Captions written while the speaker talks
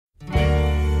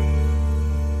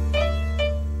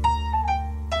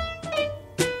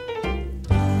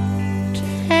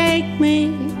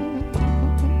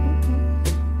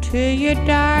your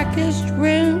darkest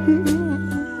room.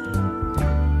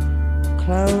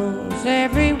 Close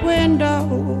every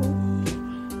window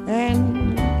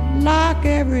and lock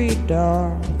every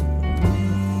door.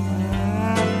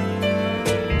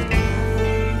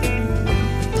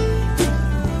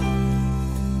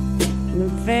 The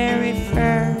very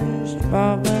first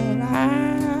moment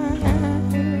I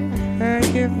heard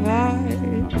your voice,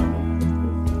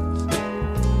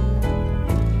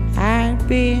 I'd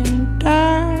be in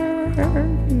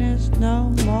darkness no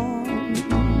more.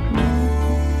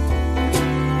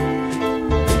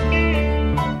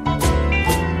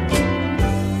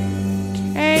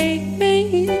 Take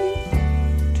me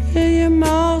to your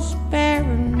most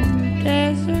barren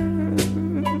desert.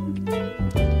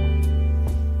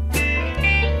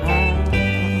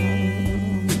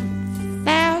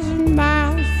 1,000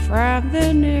 miles from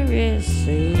the nearest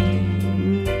sea.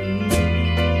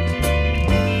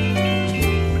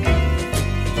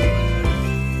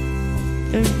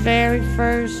 The very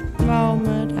first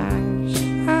moment I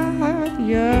saw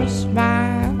your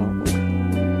smile,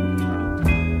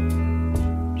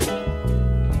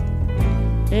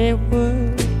 it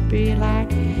would be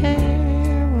like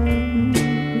heaven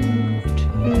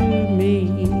to me.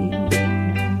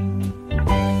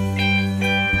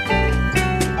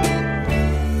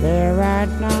 There are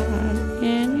not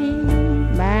any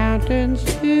mountains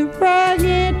too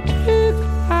rugged to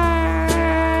climb,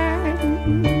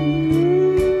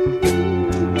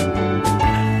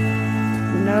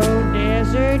 no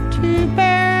desert too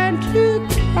barren to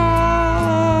cross.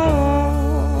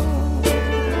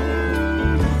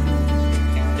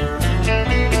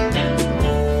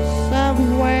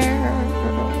 Somewhere,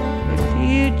 if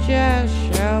you just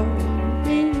show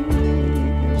me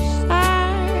a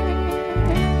sign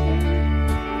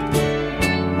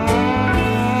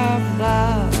of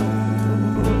love,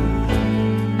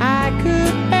 I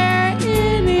could bear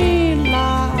any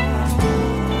loss.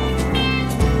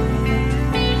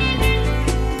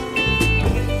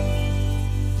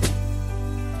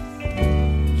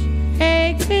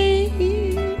 Take me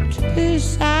to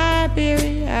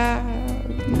Siberia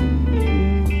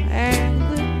and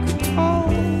the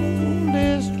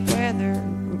coldest weather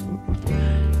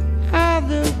of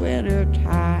the winter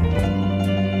time.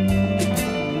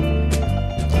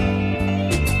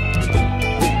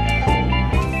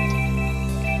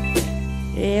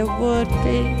 It would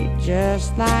be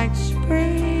just like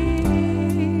spring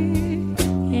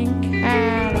in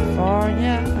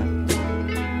California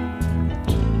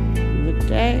the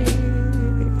day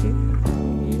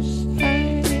you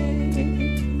say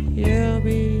you'll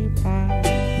be mine.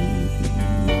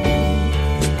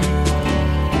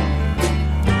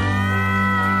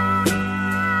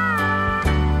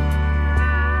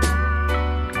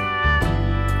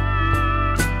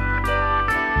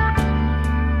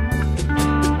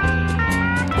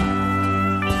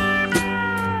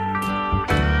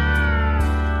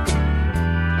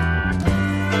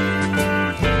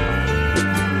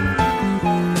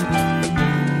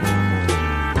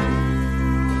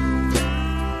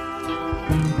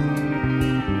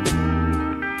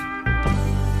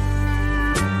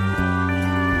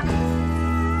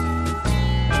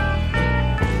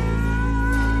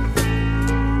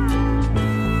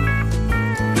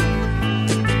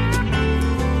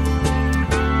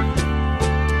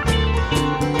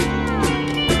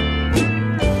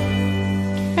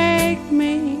 Take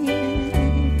me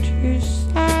to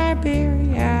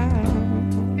Siberia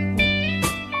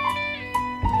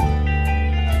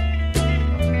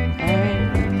and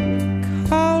the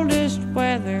coldest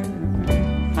weather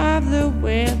of the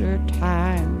winter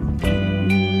time.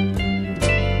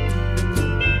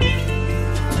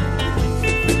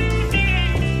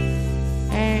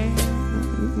 And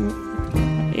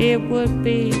it would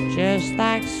be just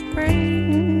like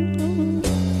spring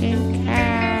in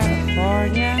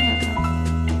California